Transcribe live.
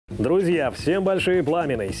Друзья, всем большой и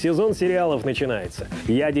пламенный. Сезон сериалов начинается.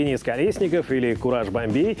 Я Денис Колесников или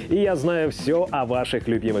Кураж-Бомбей, и я знаю все о ваших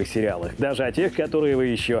любимых сериалах, даже о тех, которые вы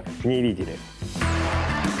еще не видели.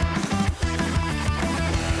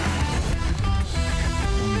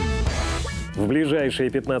 В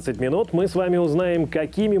ближайшие 15 минут мы с вами узнаем,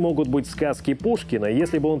 какими могут быть сказки Пушкина,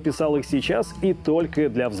 если бы он писал их сейчас и только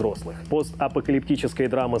для взрослых. Постапокалиптическая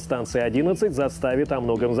драма «Станция 11» заставит о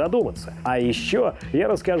многом задуматься. А еще я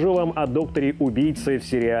расскажу вам о докторе-убийце в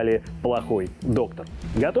сериале «Плохой доктор».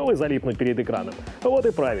 Готовы залипнуть перед экраном? Вот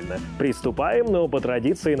и правильно. Приступаем, но по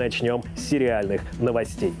традиции начнем с сериальных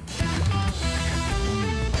новостей.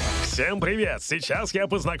 Всем привет! Сейчас я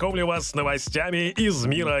познакомлю вас с новостями из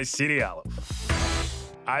мира сериалов.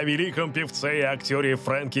 О великом певце и актере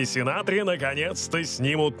Фрэнки Синатре наконец-то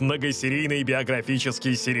снимут многосерийный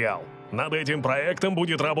биографический сериал. Над этим проектом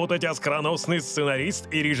будет работать оскароносный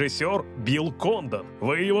сценарист и режиссер Билл Кондон.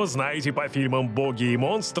 Вы его знаете по фильмам «Боги и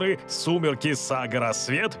монстры», «Сумерки. Сага.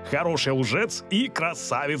 Рассвет», «Хороший лжец» и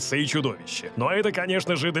 «Красавица и чудовище». Но это,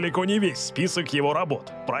 конечно же, далеко не весь список его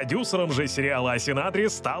работ. Продюсером же сериала о Синатре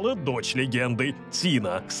стала дочь легенды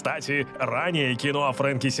Тина. Кстати, ранее кино о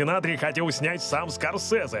Фрэнки Синатре хотел снять сам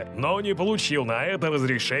Скорсезе, но не получил на это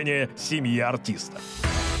разрешение семьи артиста.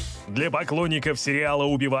 Для поклонников сериала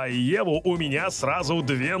 «Убивая Еву» у меня сразу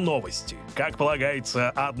две новости. Как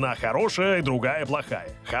полагается, одна хорошая, другая плохая.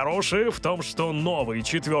 Хорошая в том, что новый,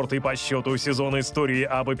 4-й по счету сезон истории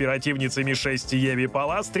об оперативнице Ми-6 Еве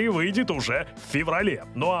Поластри выйдет уже в феврале.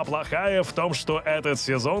 Ну а плохая в том, что этот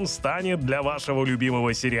сезон станет для вашего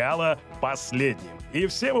любимого сериала последним. И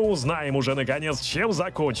все мы узнаем уже наконец, чем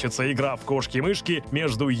закончится игра в кошки-мышки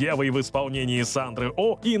между Евой в исполнении Сандры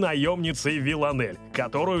О и наемницей Виланель,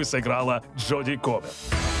 которую сыграла Джоди Кобер.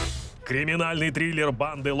 Криминальный триллер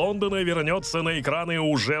 «Банды Лондона» вернется на экраны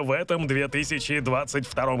уже в этом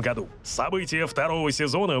 2022 году. События второго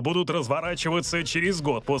сезона будут разворачиваться через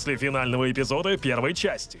год после финального эпизода первой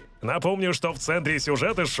части. Напомню, что в центре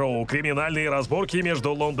сюжета шоу криминальные разборки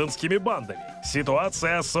между лондонскими бандами.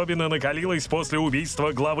 Ситуация особенно накалилась после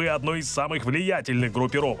убийства главы одной из самых влиятельных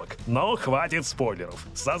группировок. Но хватит спойлеров.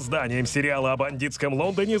 Созданием сериала о бандитском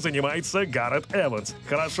Лондоне занимается Гаррет Эванс,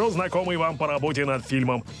 хорошо знакомый вам по работе над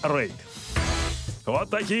фильмом «Рейд». Вот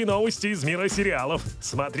такие новости из мира сериалов.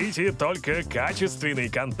 Смотрите только качественный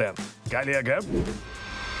контент. Коллега.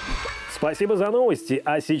 Спасибо за новости.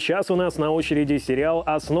 А сейчас у нас на очереди сериал,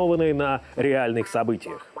 основанный на реальных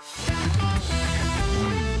событиях.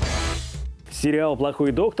 Сериал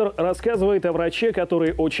 «Плохой доктор» рассказывает о враче,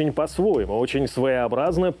 который очень по-своему, очень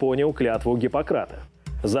своеобразно понял клятву Гиппократа.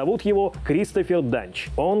 Зовут его Кристофер Данч.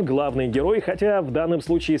 Он главный герой, хотя в данном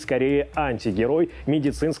случае скорее антигерой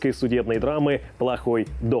медицинской судебной драмы «Плохой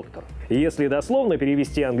доктор». Если дословно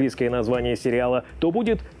перевести английское название сериала, то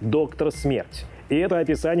будет «Доктор Смерть». И это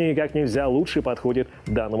описание как нельзя лучше подходит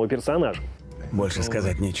данному персонажу. Больше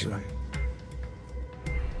сказать нечего.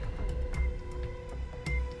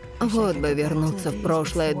 Вот бы вернуться в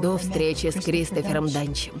прошлое до встречи с Кристофером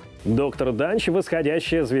Данчем. Доктор Данч –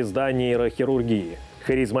 восходящая звезда нейрохирургии.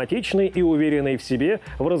 Харизматичный и уверенный в себе,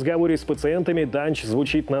 в разговоре с пациентами Данч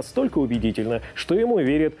звучит настолько убедительно, что ему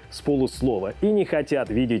верят с полуслова и не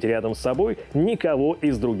хотят видеть рядом с собой никого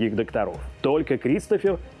из других докторов. Только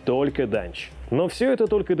Кристофер, только Данч. Но все это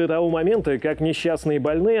только до того момента, как несчастные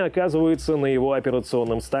больные оказываются на его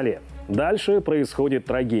операционном столе. Дальше происходит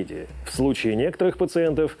трагедия. В случае некоторых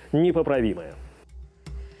пациентов непоправимая.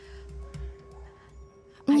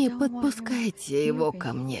 Не подпускайте его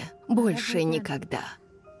ко мне. Больше никогда.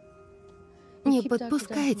 Не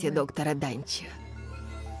подпускайте доктора Данча.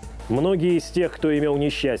 Многие из тех, кто имел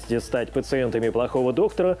несчастье стать пациентами плохого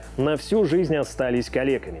доктора, на всю жизнь остались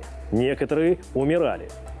калеками. Некоторые умирали.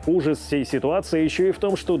 Ужас всей ситуации еще и в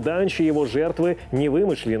том, что Данч и его жертвы –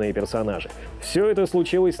 невымышленные персонажи. Все это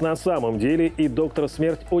случилось на самом деле, и доктор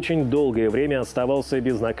Смерть очень долгое время оставался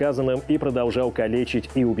безнаказанным и продолжал калечить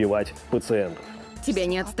и убивать пациентов. Тебя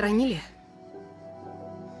не отстранили?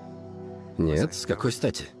 Нет, с какой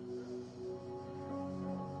стати?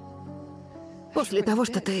 После того,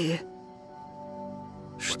 что ты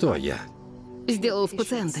Что я? сделал с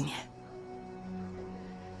пациентами.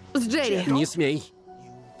 С Джерри. Не смей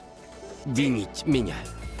винить меня.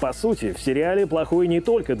 По сути, в сериале плохой не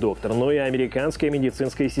только доктор, но и американская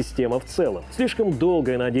медицинская система в целом. Слишком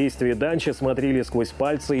долго на действия Данча смотрели сквозь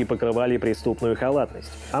пальцы и покрывали преступную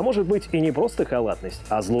халатность. А может быть и не просто халатность,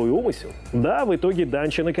 а злой умысел? Да, в итоге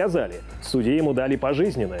Данча наказали. В суде ему дали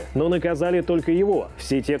пожизненное, но наказали только его.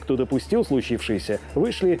 Все те, кто допустил случившееся,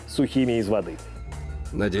 вышли сухими из воды.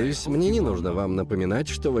 Надеюсь, мне не нужно вам напоминать,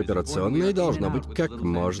 что в операционной должно быть как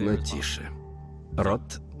можно тише. Рот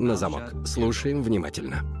на замок. Слушаем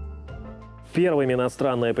внимательно. Первыми на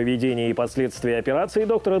странное поведение и последствия операции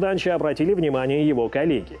доктора Данча обратили внимание его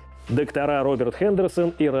коллеги. Доктора Роберт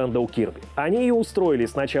Хендерсон и Рэндалл Кирби. Они и устроили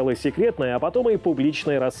сначала секретное, а потом и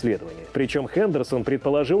публичное расследование. Причем Хендерсон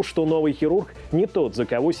предположил, что новый хирург не тот, за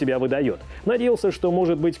кого себя выдает. Надеялся, что,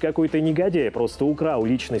 может быть, какой-то негодяй просто украл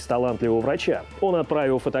личность талантливого врача. Он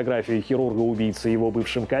отправил фотографии хирурга-убийцы его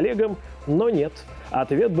бывшим коллегам, но нет.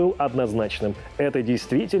 Ответ был однозначным. Это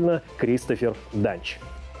действительно Кристофер Данч.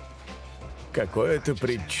 Какое-то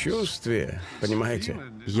предчувствие, понимаете?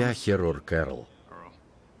 Я хирург, Эрл.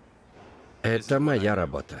 Это моя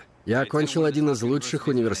работа. Я окончил один из лучших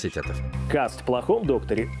университетов. Каст в «Плохом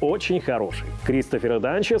докторе» очень хороший. Кристофера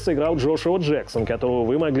Данча сыграл Джошуа Джексон, которого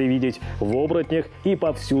вы могли видеть в «Оборотнях» и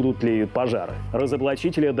 «Повсюду тлеют пожары».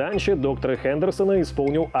 Разоблачителя Данча, доктора Хендерсона,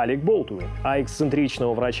 исполнил Алек Болтуин, а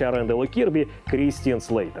эксцентричного врача Рэндалла Кирби — Кристиан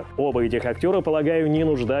Слейтер. Оба этих актера, полагаю, не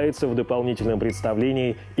нуждаются в дополнительном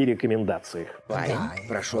представлении и рекомендациях. Парень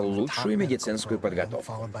прошел лучшую медицинскую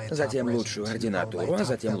подготовку, затем лучшую ординатуру, а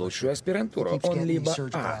затем лучшую аспирантуру. Он либо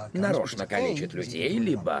нарочно калечит людей,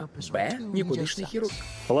 либо никудышный хирург.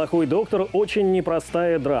 «Плохой доктор» — очень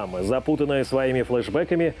непростая драма, запутанная своими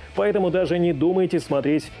флешбэками, поэтому даже не думайте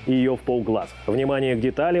смотреть ее в полглаз. Внимание к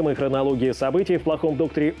деталям и хронология событий в «Плохом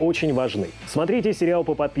докторе» очень важны. Смотрите сериал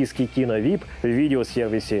по подписке Кино VIP в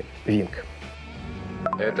видеосервисе Винк.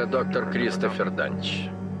 Это доктор Кристофер Данч.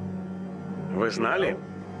 Вы знали,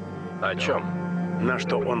 О чем? на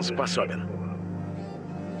что он способен?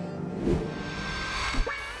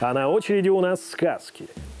 А на очереди у нас сказки,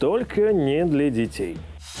 только не для детей.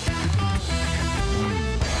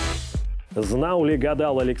 Знал ли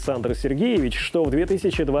гадал Александр Сергеевич, что в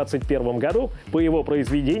 2021 году по его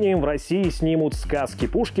произведениям в России снимут сказки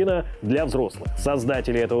Пушкина для взрослых?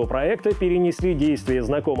 Создатели этого проекта перенесли действие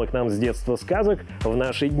знакомых нам с детства сказок в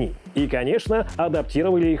наши дни. И, конечно,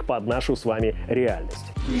 адаптировали их под нашу с вами реальность.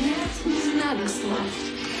 Нет, не надо слов,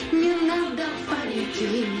 не надо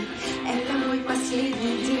парики. Это мой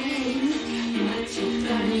последний день на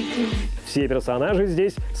Титанике. Все персонажи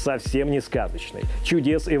здесь совсем не сказочные.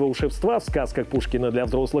 Чудес и волшебства в сказках Пушкина для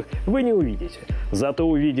взрослых вы не увидите. Зато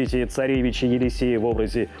увидите царевича Елисея в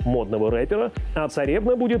образе модного рэпера, а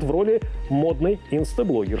царевна будет в роли модной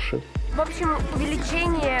инстаблогерши. В общем,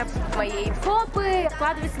 увеличение моей попы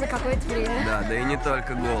откладывается на какое-то время. Да и не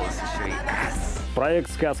только голос, еще и ас.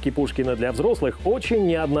 Проект «Сказки Пушкина для взрослых» очень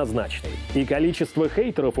неоднозначный. И количество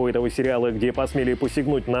хейтеров у этого сериала, где посмели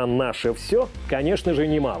посягнуть на наше все, конечно же,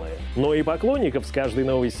 немалое. Но и поклонников с каждой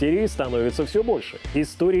новой серии становится все больше.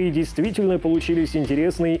 Истории действительно получились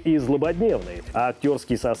интересные и злободневные, а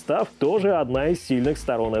актерский состав тоже одна из сильных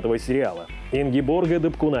сторон этого сериала. Ингеборга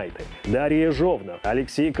Дапкунайте, Дарья Жовна,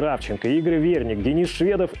 Алексей Кравченко, Игорь Верник, Денис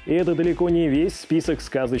Шведов — и это далеко не весь список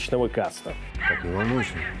сказочного каста. Так, не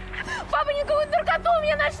волнуйся. Папа, никакую наркоту у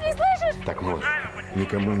меня нашли, слышишь? Так вот,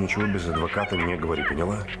 никому ничего без адвоката не говори,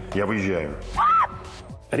 поняла? Я выезжаю.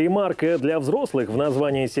 Ремарка «для взрослых» в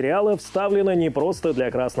названии сериала вставлена не просто для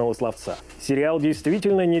красного словца. Сериал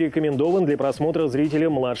действительно не рекомендован для просмотра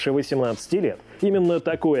зрителям младше 18 лет. Именно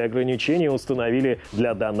такое ограничение установили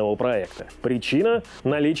для данного проекта. Причина –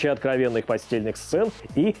 наличие откровенных постельных сцен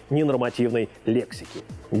и ненормативной лексики.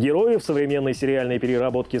 Герои в современной сериальной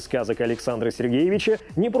переработке сказок Александра Сергеевича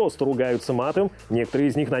не просто ругаются матом, некоторые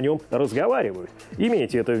из них на нем разговаривают.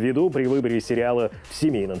 Имейте это в виду при выборе сериала в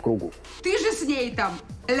семейном кругу. Ты же с ней там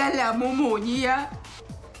ля-ля мумуния.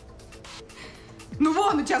 Ну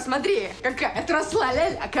вон у тебя, смотри, какая отросла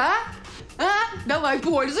ля-ляка, а? Давай,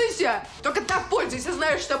 пользуйся. Только так пользуйся,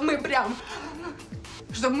 знаешь, чтобы мы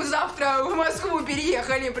завтра в Москву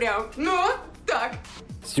переехали прям. Ну, так.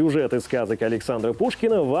 Сюжеты сказок Александра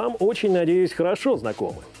Пушкина вам, очень надеюсь, хорошо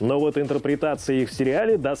знакомы. Но вот интерпретация их в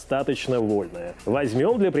сериале достаточно вольная.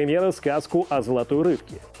 Возьмем для примера сказку о золотой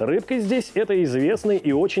рыбке. Рыбка здесь — это известный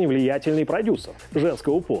и очень влиятельный продюсер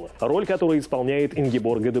женского пола, роль которой исполняет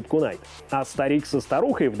Ингеборга Дапкунайте. А старик со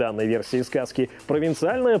старухой в данной версии сказки —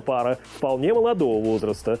 провинциальная пара вполне молодого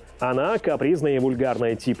возраста. Она — капризная и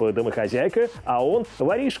вульгарная типа домохозяйка, а он —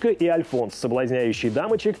 воришка и альфонс, соблазняющий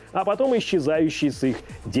дамочек, а потом исчезающий с их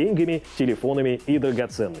деньгами, телефонами и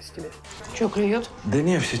драгоценностями. Че, клюет? Да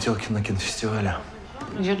не, все телки на кинофестивале.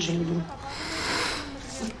 Я же люблю.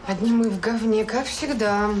 Одни мы в говне, как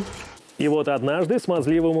всегда. И вот однажды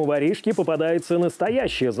смазливому воришке попадается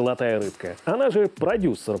настоящая золотая рыбка. Она же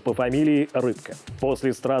продюсер по фамилии Рыбка.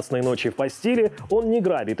 После страстной ночи в постели он не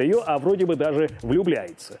грабит ее, а вроде бы даже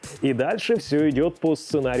влюбляется. И дальше все идет по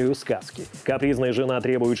сценарию сказки. Капризная жена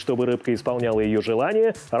требует, чтобы рыбка исполняла ее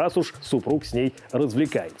желания, раз уж супруг с ней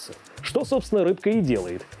развлекается. Что, собственно, рыбка и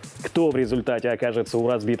делает. Кто в результате окажется у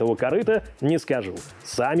разбитого корыта, не скажу.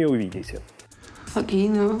 Сами увидите. Окей,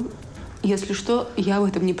 но если что, я об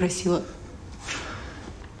этом не просила.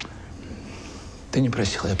 Ты не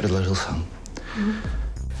просила, я предложил сам.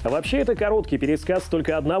 Вообще, это короткий пересказ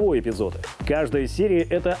только одного эпизода. Каждая серия —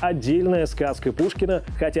 это отдельная сказка Пушкина,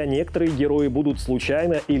 хотя некоторые герои будут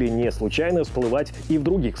случайно или не случайно всплывать и в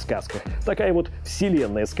других сказках. Такая вот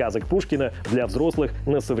вселенная сказок Пушкина для взрослых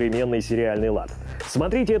на современный сериальный лад.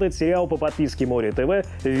 Смотрите этот сериал по подписке Море ТВ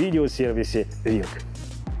в видеосервисе Винк.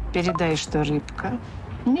 Передай, что рыбка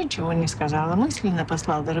ничего не сказала, мысленно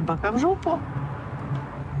послала рыбака в жопу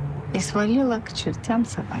и свалила к чертям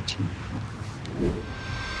собачьим.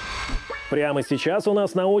 Прямо сейчас у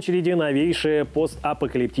нас на очереди новейшая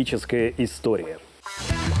постапокалиптическая история.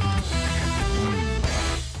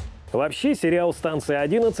 Вообще, сериал «Станция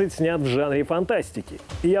 11» снят в жанре фантастики.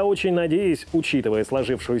 И я очень надеюсь, учитывая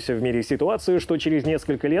сложившуюся в мире ситуацию, что через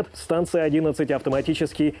несколько лет «Станция 11»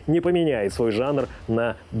 автоматически не поменяет свой жанр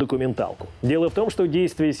на документалку. Дело в том, что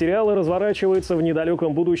действие сериала разворачивается в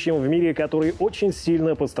недалеком будущем в мире, который очень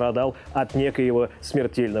сильно пострадал от некоего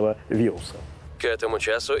смертельного вируса. К этому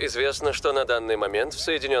часу известно, что на данный момент в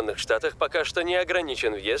Соединенных Штатах пока что не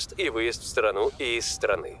ограничен въезд и выезд в страну и из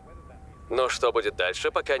страны. Но что будет дальше,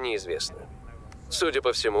 пока неизвестно. Судя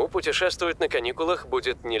по всему, путешествовать на каникулах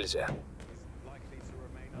будет нельзя.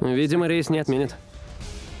 Видимо, рейс не отменят.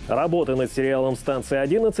 Работа над сериалом «Станция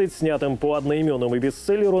 11», снятым по одноименному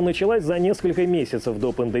бестселлеру, началась за несколько месяцев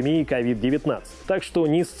до пандемии COVID-19. Так что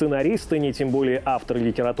ни сценаристы, ни тем более авторы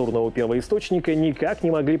литературного первоисточника никак не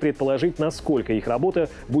могли предположить, насколько их работа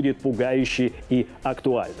будет пугающей и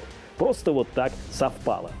актуальной. Просто вот так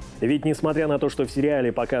совпало. Ведь несмотря на то, что в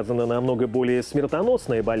сериале показана намного более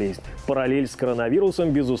смертоносная болезнь, параллель с коронавирусом,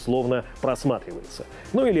 безусловно, просматривается.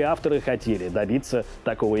 Ну или авторы хотели добиться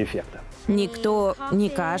такого эффекта. Никто не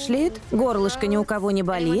кашляет, горлышко ни у кого не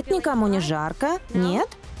болит, никому не жарко, нет?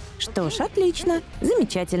 Что ж, отлично,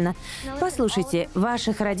 замечательно. Послушайте,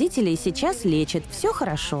 ваших родителей сейчас лечат, все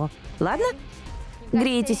хорошо. Ладно?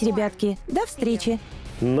 Грейтесь, ребятки, до встречи.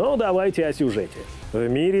 Но давайте о сюжете. В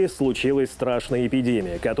мире случилась страшная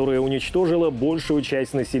эпидемия, которая уничтожила большую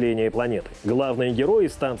часть населения планеты. Главные герои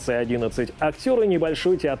 «Станции 11» — актеры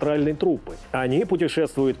небольшой театральной труппы. Они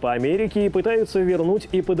путешествуют по Америке и пытаются вернуть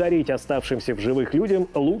и подарить оставшимся в живых людям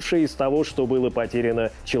лучшее из того, что было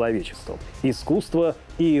потеряно человечеством — искусство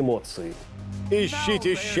и эмоции.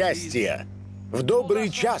 Ищите счастье! В добрый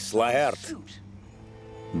час, Лаэрт!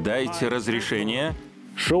 Дайте разрешение.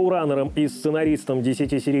 Шоураннером и сценаристом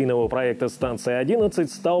 10-серийного проекта «Станция 11»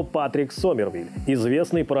 стал Патрик Сомервиль,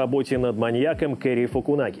 известный по работе над маньяком Кэрри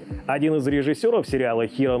Фукунаги. Один из режиссеров сериала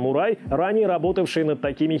 «Хиро Мурай», ранее работавший над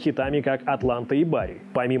такими хитами, как «Атланта» и «Барри».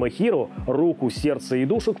 Помимо «Хиро», руку, сердце и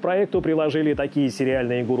душу к проекту приложили такие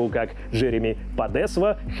сериальные гуру, как Джереми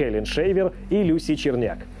Падесва, Хелен Шейвер и Люси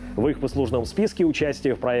Черняк. В их послужном списке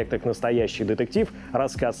участие в проектах «Настоящий детектив»,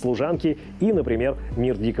 «Рассказ служанки» и, например,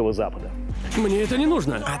 «Мир Дикого Запада». Мне это не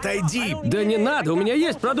нужно. Отойди! Да не надо, у меня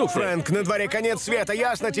есть продукты. Фрэнк, на дворе конец света,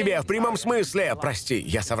 ясно тебе? В прямом смысле. Прости,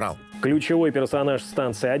 я соврал. Ключевой персонаж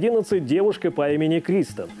 «Станции 11» — девушка по имени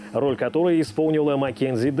Кристен, роль которой исполнила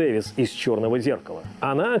Маккензи Дэвис из «Черного зеркала».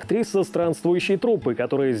 Она актриса странствующей труппы,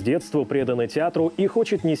 которая с детства предана театру и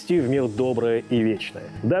хочет нести в мир доброе и вечное.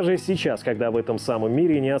 Даже сейчас, когда в этом самом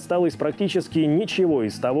мире не осталось практически ничего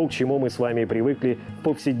из того, к чему мы с вами привыкли в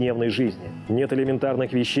повседневной жизни. Нет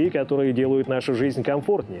элементарных вещей, которые делают нашу жизнь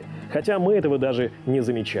комфортнее, хотя мы этого даже не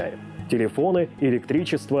замечаем. Телефоны,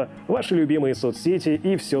 электричество, ваши любимые соцсети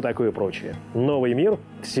и все такое прочее. Новый мир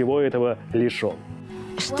всего этого лишен.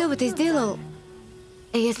 Что бы ты сделал,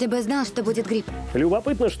 если бы знал, что будет грипп?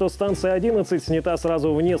 Любопытно, что «Станция 11» снята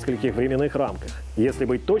сразу в нескольких временных рамках. Если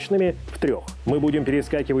быть точными, в 3. Мы будем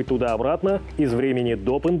перескакивать туда-обратно из времени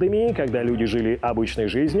до пандемии, когда люди жили обычной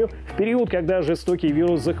жизнью, в период, когда жестокий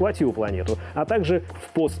вирус захватил планету, а также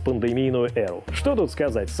в постпандемийную эру. Что тут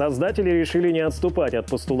сказать? Создатели решили не отступать от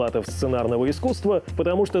постулатов сценарного искусства,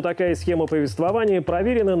 потому что такая схема повествования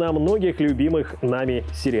проверена на многих любимых нами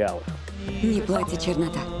сериалах. Не платье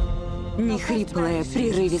чернота. Ни хриплое,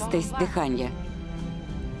 прерывистость дыхания.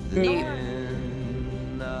 Ни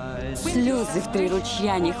слезы в 3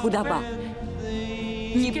 ручья, ни худоба.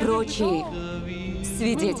 Ни прочие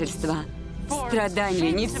свидетельства.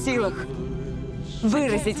 Страдания не в силах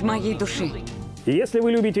выразить моей души. Если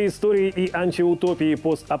вы любите истории и антиутопии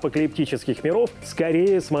постапокалиптических миров,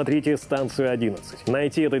 скорее смотрите «Станцию 11».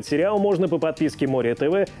 Найти этот сериал можно по подписке Море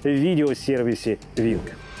ТВ в видеосервисе Винк.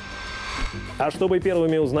 А чтобы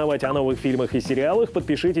первыми узнавать о новых фильмах и сериалах,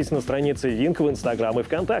 подпишитесь на страницы Винк в Инстаграм и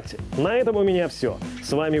ВКонтакте. На этом у меня все.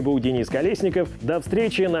 С вами был Денис Колесников. До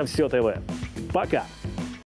встречи на Все ТВ. Пока!